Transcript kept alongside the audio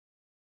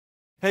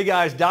Hey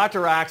guys,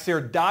 Dr. Axe here,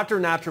 Doctor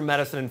of Natural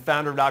Medicine and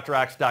founder of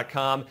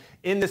draxe.com.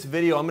 In this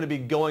video, I'm going to be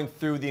going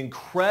through the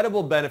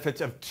incredible benefits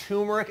of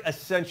turmeric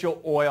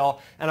essential oil,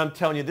 and I'm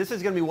telling you, this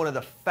is going to be one of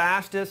the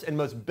fastest and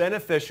most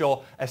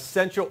beneficial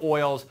essential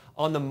oils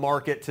on the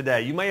market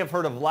today. You may have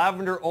heard of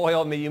lavender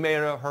oil, you may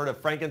have heard of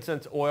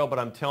frankincense oil, but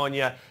I'm telling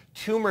you,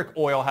 turmeric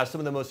oil has some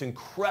of the most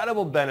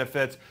incredible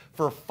benefits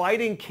for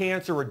fighting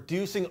cancer,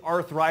 reducing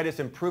arthritis,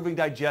 improving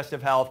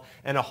digestive health,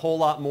 and a whole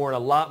lot more, and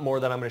a lot more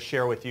that I'm going to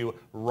share with you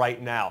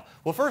right now.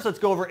 Well, first, let's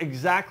go over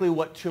exactly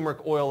what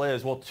turmeric oil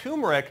is. Well,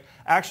 turmeric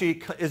actually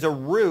is a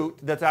root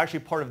that's actually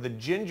part of the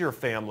ginger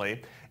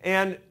family,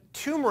 and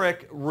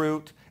turmeric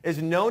root is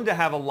known to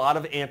have a lot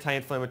of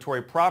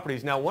anti-inflammatory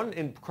properties. Now, one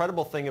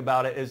incredible thing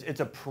about it is it's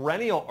a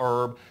perennial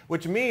herb,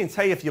 which means,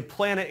 hey, if you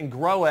plant it and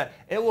grow it,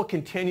 it will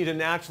continue to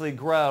naturally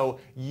grow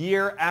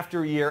year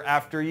after year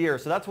after year.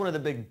 So that's one of the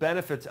big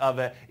benefits of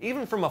it,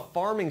 even from a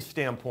farming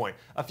standpoint.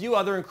 A few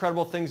other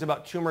incredible things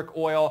about turmeric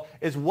oil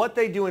is what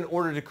they do in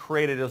order to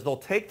create it is they'll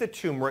take the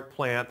turmeric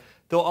plant,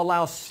 they'll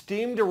allow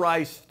steam to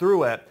rise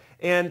through it,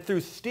 and through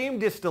steam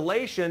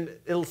distillation,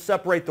 it'll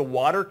separate the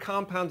water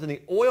compounds and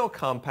the oil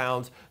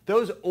compounds.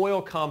 Those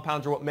oil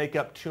compounds are what make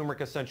up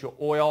turmeric essential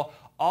oil.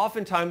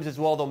 Oftentimes as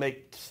well, they'll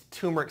make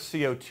turmeric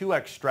CO2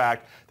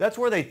 extract. That's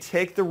where they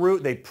take the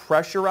root, they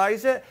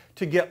pressurize it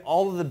to get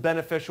all of the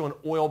beneficial and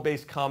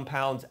oil-based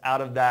compounds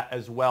out of that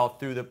as well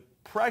through the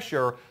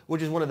pressure,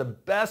 which is one of the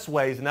best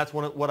ways, and that's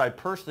what I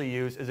personally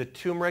use, is a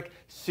turmeric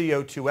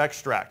CO2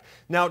 extract.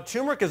 Now,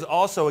 turmeric is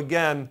also,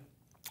 again,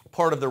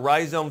 part of the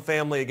rhizome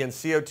family, again,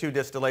 CO2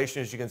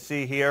 distillation, as you can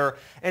see here.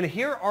 And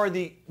here are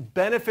the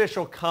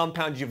beneficial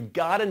compounds you've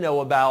got to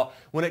know about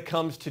when it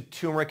comes to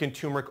turmeric and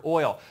turmeric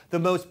oil. The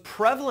most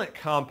prevalent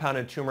compound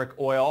in turmeric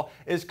oil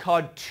is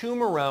called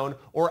turmerone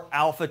or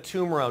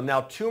alpha-turmerone.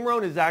 Now,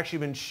 turmerone has actually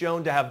been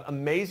shown to have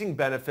amazing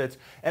benefits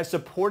at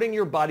supporting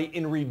your body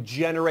in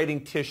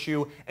regenerating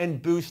tissue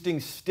and boosting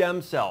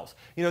stem cells.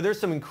 You know, there's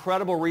some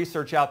incredible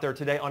research out there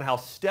today on how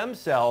stem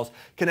cells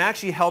can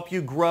actually help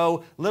you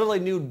grow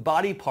literally new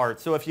body parts.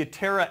 So if you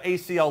tear an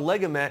ACL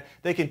ligament,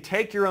 they can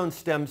take your own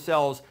stem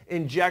cells,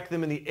 inject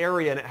them in the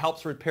area, and it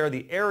helps repair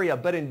the area.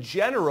 But in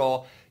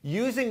general,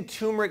 using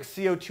turmeric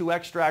CO2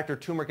 extract or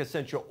turmeric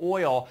essential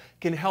oil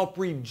can help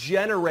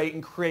regenerate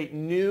and create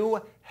new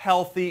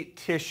healthy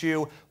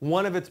tissue,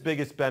 one of its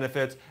biggest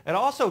benefits. It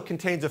also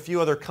contains a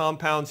few other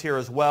compounds here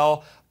as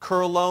well,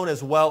 curlone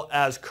as well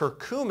as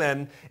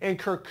curcumin, and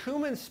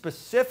curcumin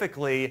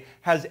specifically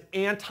has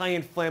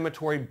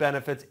anti-inflammatory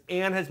benefits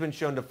and has been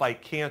shown to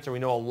fight cancer. We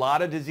know a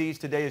lot of disease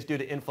today is due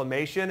to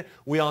inflammation.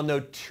 We all know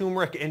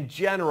turmeric in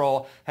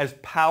general has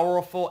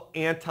powerful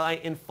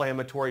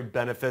anti-inflammatory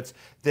benefits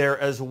there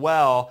as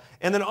well.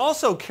 And then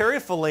also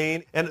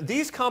cariphyllene, and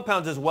these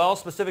compounds as well,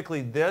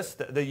 specifically this,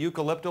 the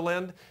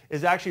eucalyptoline,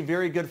 is actually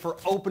very good for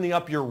opening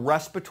up your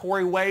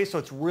respiratory way, so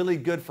it's really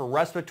good for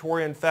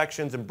respiratory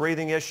infections and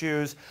breathing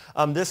issues.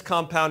 This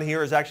compound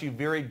here is actually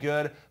very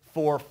good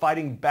for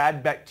fighting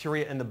bad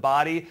bacteria in the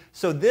body.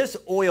 So this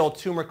oil,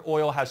 turmeric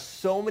oil, has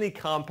so many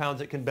compounds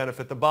that can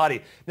benefit the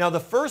body. Now, the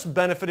first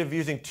benefit of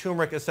using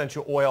turmeric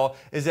essential oil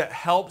is it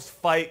helps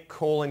fight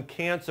colon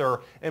cancer.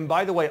 And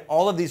by the way,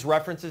 all of these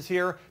references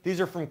here, these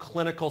are from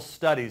clinical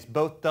studies,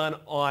 both done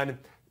on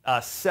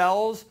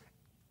cells,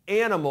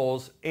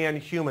 animals, and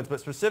humans. But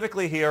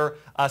specifically here,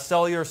 a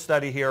cellular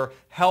study here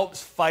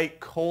helps fight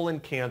colon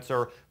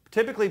cancer.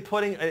 Typically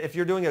if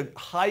you're doing a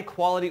high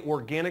quality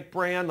organic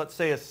brand, let's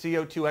say a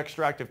CO2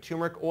 extract of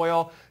turmeric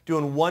oil,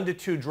 doing 1 to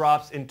 2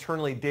 drops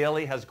internally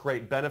daily has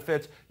great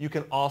benefits. You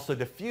can also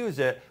diffuse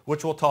it,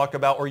 which we'll talk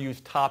about, or use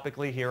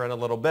topically here in a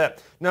little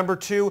bit. Number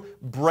 2,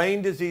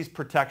 brain disease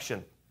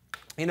protection.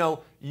 You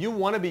know, you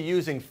want to be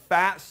using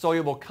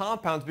fat-soluble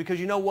compounds because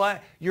you know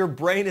what? Your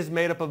brain is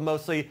made up of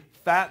mostly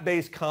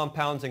fat-based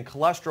compounds and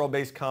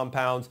cholesterol-based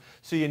compounds,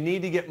 so you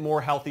need to get more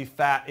healthy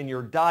fat in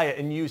your diet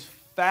and use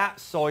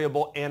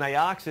fat-soluble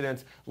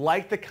antioxidants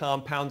like the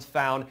compounds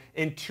found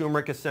in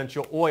turmeric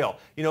essential oil.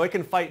 You know, it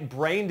can fight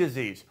brain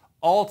disease,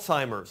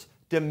 Alzheimer's,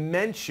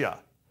 dementia,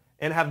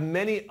 and have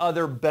many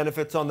other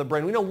benefits on the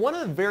brain. We know one of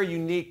the very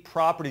unique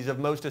properties of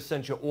most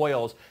essential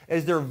oils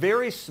is they're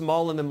very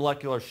small in the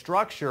molecular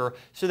structure,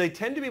 so they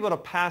tend to be able to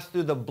pass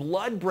through the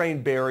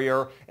blood-brain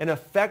barrier and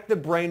affect the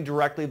brain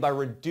directly by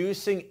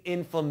reducing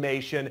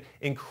inflammation.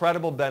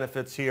 Incredible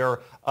benefits here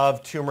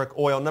of turmeric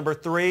oil. Number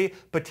 3,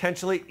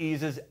 potentially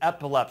eases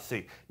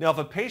epilepsy. Now, if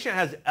a patient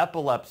has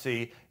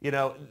epilepsy, you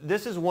know,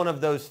 this is one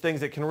of those things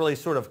that can really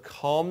sort of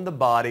calm the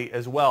body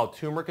as well.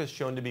 Turmeric is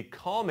shown to be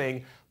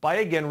calming by,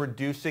 again,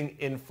 reducing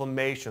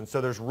inflammation.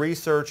 So there's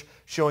research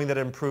showing that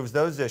it improves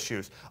those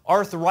issues.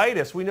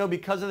 Arthritis, we know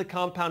because of the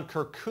compound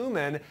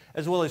curcumin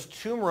as well as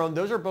turmerone,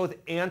 those are both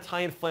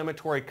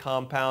anti-inflammatory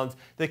compounds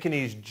that can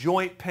ease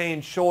joint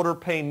pain, shoulder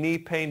pain, knee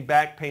pain,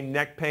 back pain,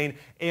 neck pain,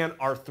 and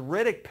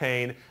arthritic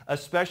pain,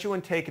 especially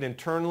when taken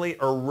internally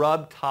or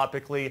rubbed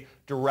topically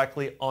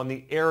directly on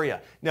the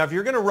area. Now, if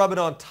you're going to rub it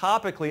on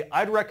topically,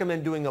 I'd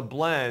recommend doing a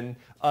blend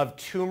of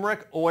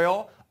turmeric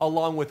oil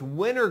along with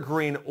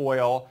wintergreen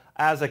oil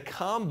as a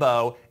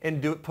combo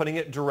and putting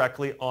it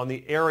directly on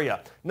the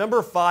area.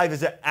 Number 5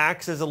 is it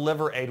acts as a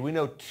liver aid. We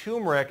know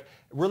turmeric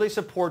really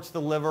supports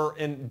the liver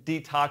in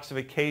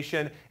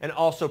detoxification and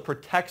also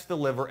protects the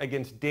liver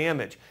against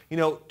damage. You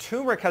know,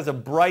 turmeric has a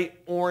bright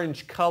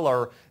orange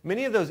color.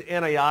 Many of those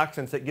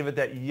antioxidants that give it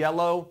that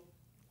yellow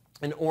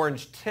and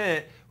orange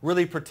tint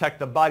really protect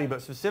the body,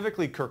 but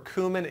specifically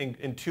curcumin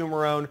and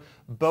turmerone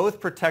both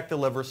protect the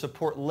liver,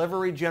 support liver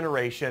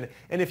regeneration,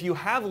 and if you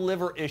have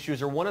liver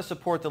issues or want to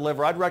support the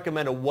liver, I'd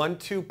recommend a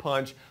 1-2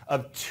 punch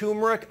of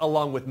turmeric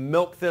along with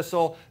milk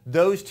thistle.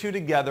 Those two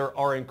together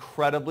are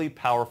incredibly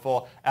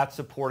powerful at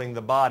supporting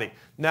the body.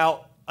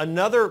 Now,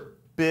 another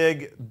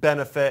big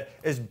benefit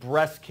is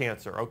breast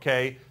cancer,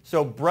 okay?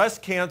 So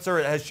breast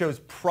cancer shows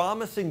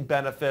promising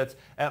benefits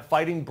at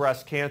fighting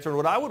breast cancer. And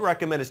what I would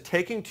recommend is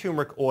taking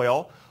turmeric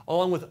oil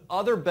along with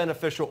other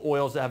beneficial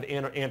oils that have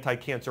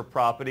anti-cancer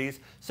properties,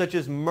 such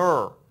as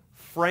myrrh,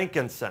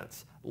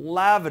 frankincense,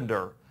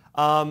 lavender,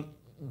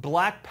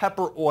 black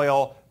pepper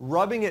oil,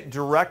 rubbing it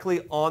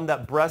directly on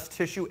that breast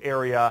tissue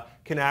area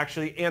can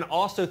actually, and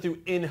also through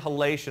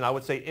inhalation. I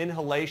would say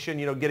inhalation,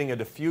 you know, getting a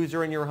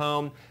diffuser in your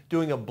home,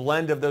 doing a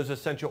blend of those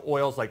essential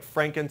oils like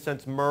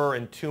frankincense, myrrh,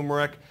 and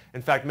turmeric.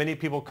 In fact, many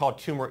people call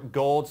turmeric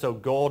gold, so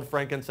gold,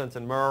 frankincense,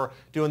 and myrrh.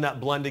 Doing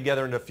that blend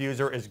together in a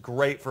diffuser is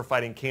great for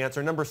fighting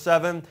cancer. Number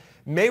 7,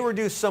 may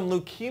reduce some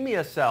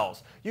leukemia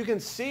cells. You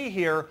can see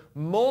here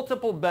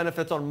multiple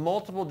benefits on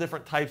multiple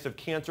different types of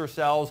cancer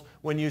cells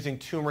when using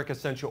turmeric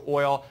essential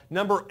oil.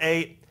 Number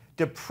 8,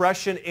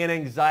 depression and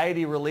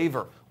anxiety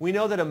reliever. We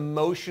know that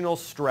emotional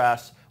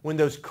stress, when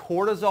those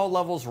cortisol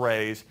levels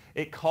raise,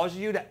 it causes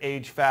you to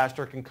age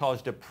faster, can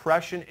cause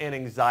depression and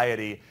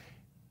anxiety.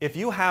 If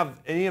you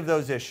have any of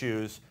those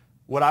issues,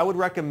 what I would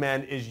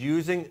recommend is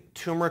using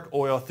turmeric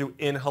oil through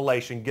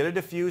inhalation. Get a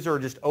diffuser or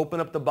just open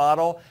up the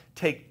bottle,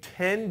 take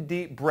 10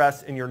 deep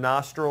breaths in your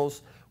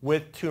nostrils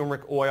with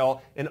turmeric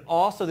oil. And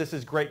also this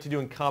is great to do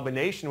in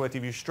combination with,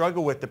 if you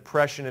struggle with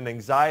depression and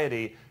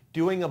anxiety,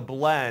 doing a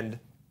blend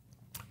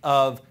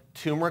of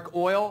turmeric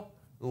oil,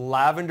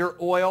 lavender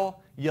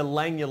oil,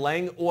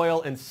 ylang-ylang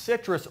oil, and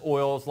citrus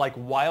oils like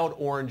wild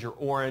orange or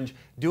orange.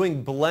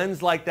 Doing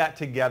blends like that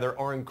together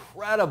are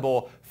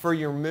incredible for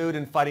your mood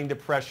and fighting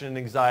depression and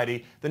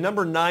anxiety. The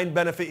number 9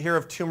 benefit here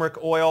of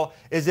turmeric oil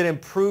is it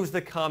improves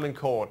the common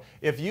cold.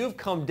 If you've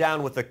come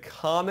down with a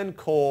common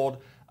cold,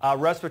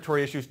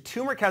 respiratory issues,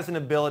 turmeric has an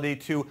ability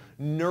to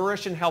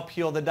nourish and help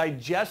heal the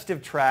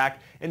digestive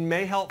tract and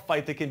may help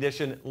fight the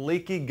condition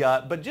leaky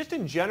gut, but just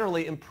in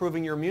generally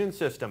improving your immune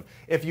system.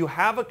 If you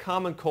have a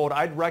common cold,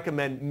 I'd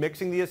recommend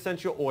mixing the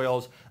essential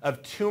oils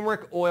of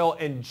turmeric oil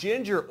and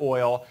ginger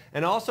oil,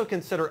 and also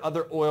consider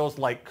other oils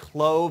like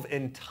clove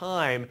and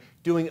thyme.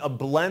 Doing a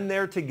blend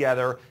there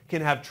together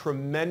can have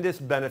tremendous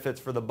benefits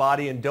for the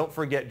body. And don't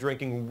forget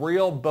drinking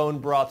real bone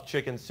broth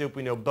chicken soup.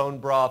 We know bone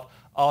broth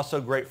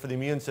also great for the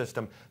immune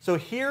system. So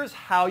here's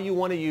how you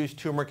want to use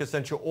turmeric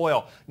essential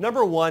oil.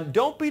 Number 1,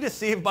 don't be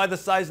deceived by the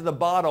size of the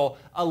bottle.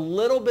 A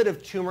little bit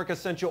of turmeric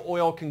essential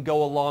oil can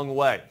go a long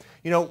way.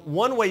 You know,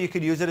 one way you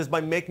could use it is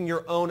by making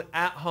your own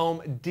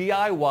at-home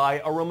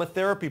DIY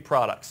aromatherapy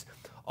products.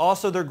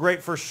 Also, they're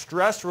great for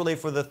stress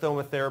relief with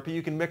aromatherapy.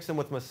 You can mix them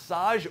with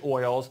massage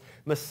oils,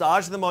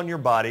 massage them on your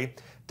body.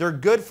 They're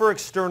good for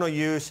external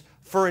use.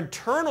 For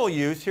internal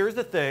use, here's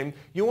the thing.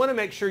 You want to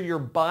make sure you're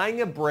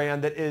buying a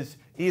brand that is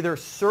either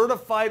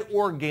certified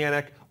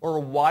organic or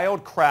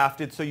wild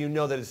crafted, so you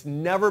know that it's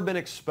never been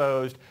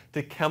exposed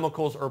to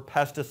chemicals or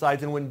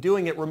pesticides. And when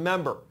doing it,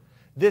 remember,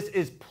 this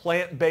is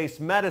plant-based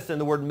medicine.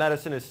 The word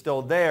medicine is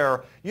still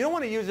there. You don't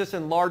want to use this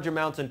in large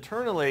amounts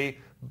internally,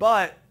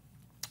 but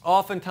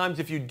oftentimes,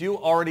 if you do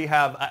already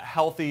have a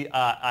healthy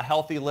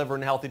liver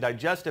and healthy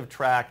digestive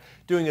tract,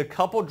 doing a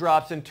couple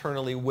drops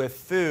internally with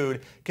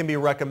food can be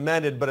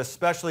recommended, but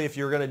especially if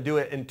you're going to do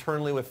it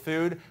internally with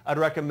food, I'd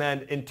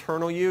recommend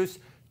internal use,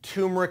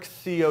 turmeric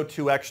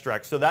CO2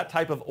 extract. So that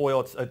type of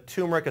oil, it's a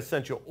turmeric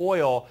essential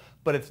oil,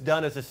 but it's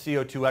done as a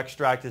CO2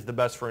 extract, is the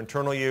best for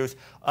internal use.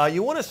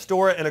 You want to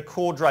store it in a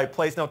cool, dry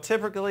place. Now,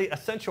 typically,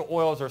 essential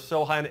oils are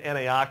so high in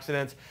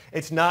antioxidants,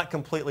 it's not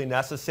completely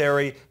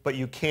necessary, but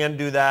you can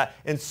do that.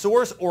 And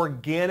source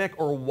organic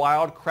or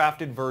wild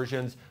crafted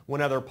versions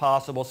whenever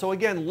possible. So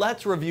again,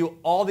 let's review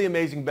all the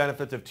amazing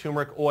benefits of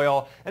turmeric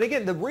oil. And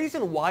again, the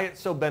reason why it's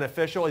so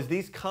beneficial is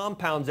these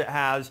compounds it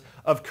has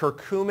of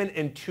curcumin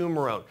and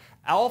turmerone.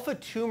 Alpha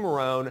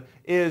turmerone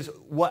is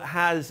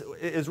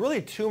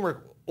really turmeric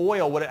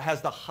oil, what it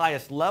has the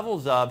highest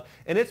levels of,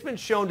 and it's been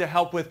shown to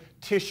help with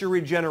tissue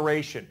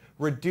regeneration,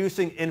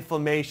 reducing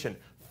inflammation,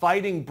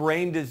 fighting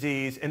brain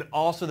disease, and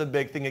also the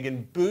big thing,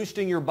 again,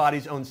 boosting your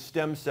body's own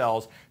stem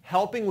cells,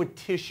 helping with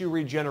tissue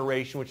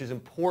regeneration, which is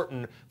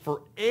important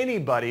for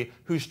anybody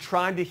who's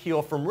trying to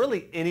heal from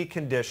really any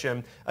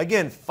condition.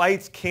 Again,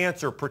 fights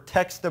cancer,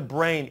 protects the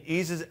brain,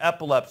 eases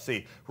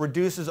epilepsy,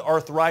 reduces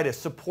arthritis,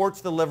 supports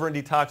the liver and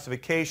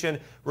detoxification,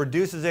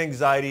 reduces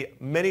anxiety,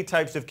 many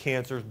types of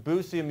cancers,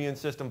 boosts the immune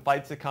system,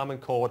 fights the common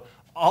cold.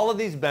 All of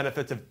these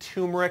benefits of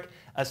turmeric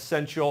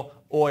essential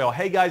oil.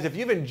 Hey guys, if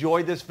you've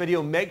enjoyed this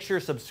video, make sure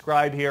to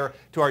subscribe here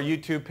to our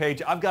YouTube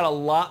page. I've got a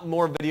lot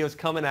more videos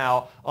coming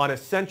out on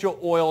essential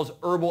oils,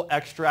 herbal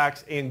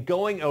extracts, and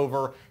going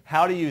over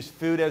how to use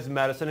food as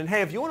medicine. And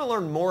hey, if you want to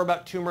learn more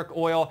about turmeric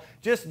oil,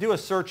 just do a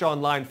search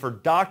online for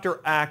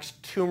Dr. Axe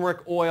turmeric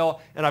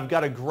oil, and I've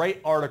got a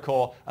great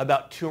article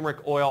about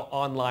turmeric oil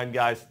online,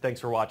 guys. Thanks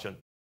for watching.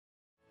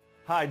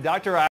 Hi, Dr. Axe.